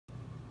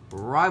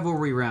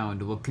rivalry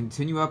round will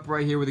continue up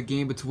right here with a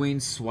game between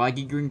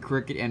Swaggy Green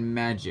Cricket and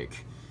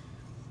Magic.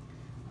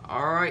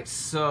 Alright,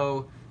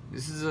 so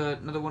this is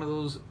another one of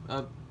those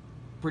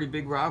pretty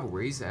big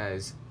rivalries,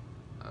 as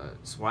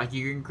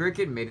Swaggy Green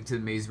Cricket made it to the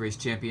Maze Race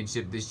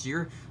Championship this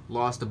year,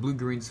 lost to Blue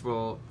Greens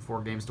for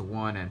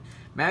 4-1, and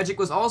Magic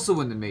was also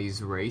in the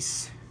Maze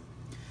Race.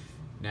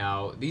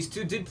 Now, these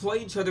two did play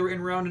each other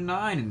in round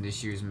 9 in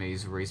this year's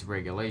Maze Race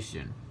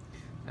regulation,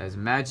 as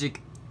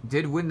Magic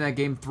did win that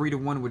game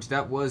 3-1, which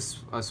that was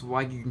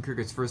Swaggy Green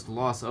Cricket's first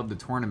loss of the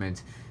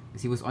tournament,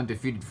 as he was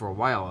undefeated for a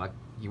while.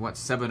 He went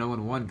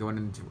 7-0-1 going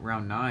into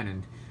round 9,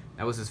 and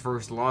that was his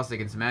first loss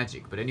against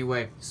Magic. But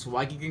anyway,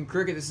 Swaggy Green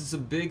Cricket, this is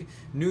some big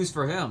news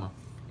for him.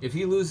 If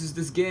he loses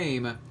this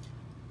game,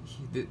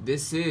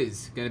 this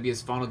is going to be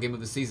his final game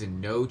of the season.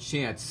 No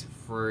chance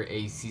for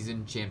a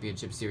season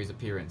championship series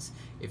appearance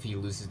if he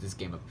loses this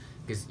game up.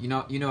 Because you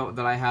know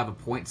that I have a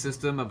point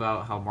system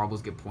about how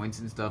marbles get points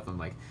and stuff, and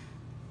like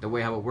the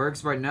way how it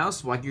works right now,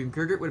 Swaggy Green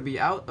Cricket would be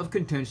out of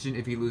contention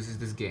if he loses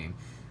this game.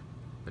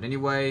 But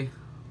anyway,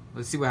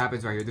 let's see what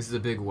happens right here. This is a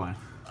big one.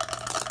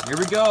 Here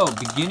we go,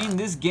 beginning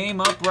this game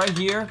up right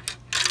here.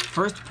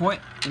 First point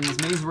in this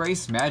maze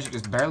race. Magic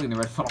just barely in the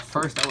red funnel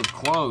first. That was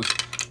close.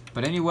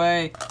 But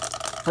anyway,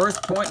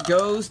 first point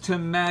goes to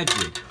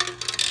Magic.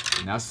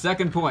 Now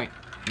second point,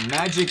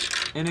 Magic,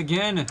 and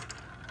again.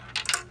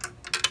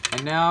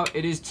 And now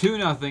it is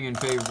 2-0 in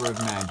favor of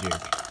Magic.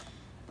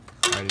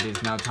 Alright, it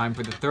is now time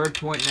for the third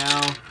point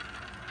now.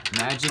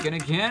 Magic, and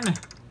again.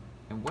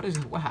 And what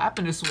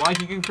happened to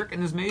Swaggy Green Cricket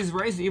in this maze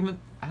race, even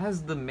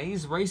as the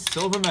maze race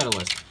silver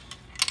medalist?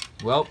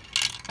 Well,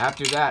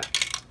 after that,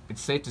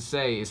 it's safe to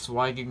say, is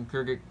Swaggy Green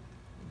Cricket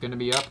going to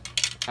be up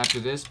after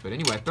this? But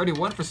anyway,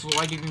 31 for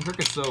Swaggy Green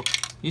Cricket, so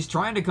he's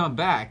trying to come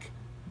back.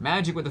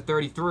 Magic with a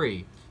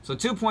 33. So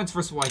 2 points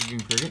for Swaggy Green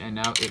Cricket, and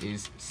now it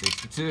is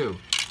 6-2.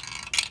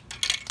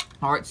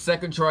 Alright,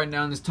 second try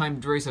now in this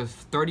timed race of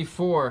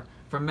 34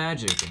 for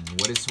Magic. And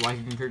what is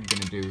Swaggy Green Cricket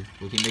going to do?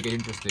 Will he make it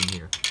interesting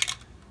here?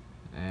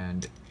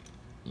 And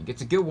he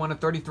gets a good one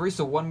at 33,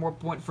 so one more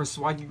point for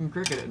Swaggy Green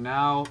Cricket. And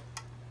now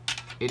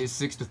it is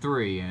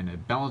 6-3, and a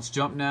balanced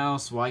jump now.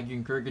 Swaggy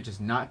Green Cricket just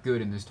not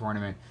good in this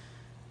tournament.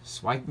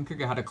 Swaggy Green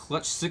Cricket had a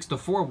clutch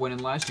 6-4 win in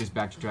last year's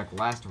back-to-track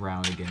last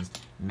round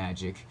against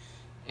Magic.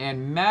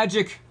 And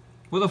Magic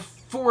with a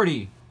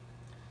 40.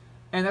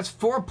 And that's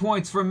 4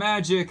 points for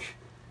Magic.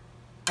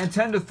 And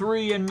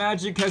 10-3, and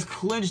Magic has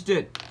clinched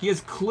it. He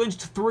has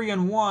clinched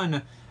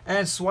 3-1.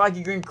 And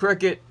Swaggy Green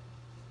Cricket,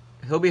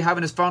 he'll be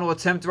having his final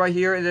attempt right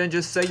here, and then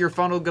just say your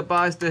final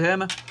goodbyes to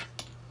him,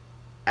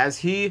 as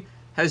he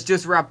has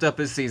just wrapped up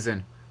his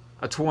season.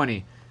 A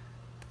 20.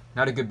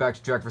 Not a good back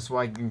to track for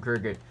Swaggy Green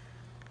Cricket.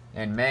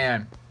 And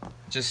man,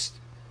 just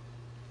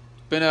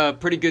been a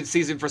pretty good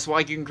season for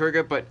Swaggy Green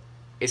Cricket, but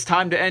it's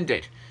time to end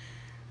it.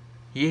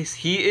 He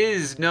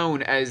is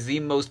known as the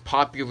most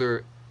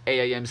popular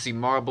AAMC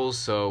marbles,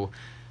 so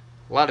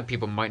a lot of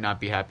people might not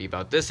be happy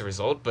about this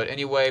result. But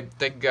anyway,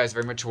 thank you guys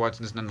very much for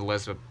watching this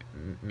nonetheless. But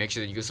make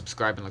sure that you go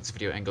subscribe and like this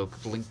video, and go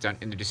click the link down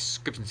in the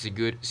description so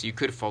you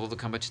could follow the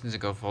competitions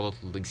and go follow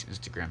the links on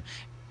Instagram,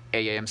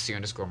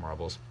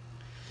 AAMC_marbles.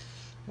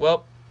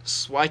 Well,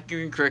 Swaggy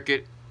Green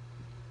Cricket,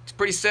 it's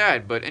pretty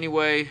sad, but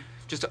anyway,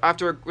 just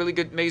after a really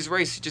good maze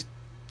race, he just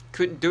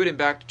couldn't do it in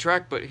back to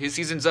track, but his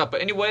season's up.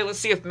 But anyway, let's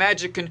see if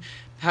Magic can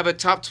have a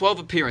top 12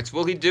 appearance.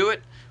 Will he do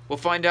it? We'll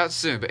find out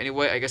soon. But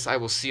anyway, I guess I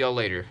will see y'all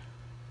later.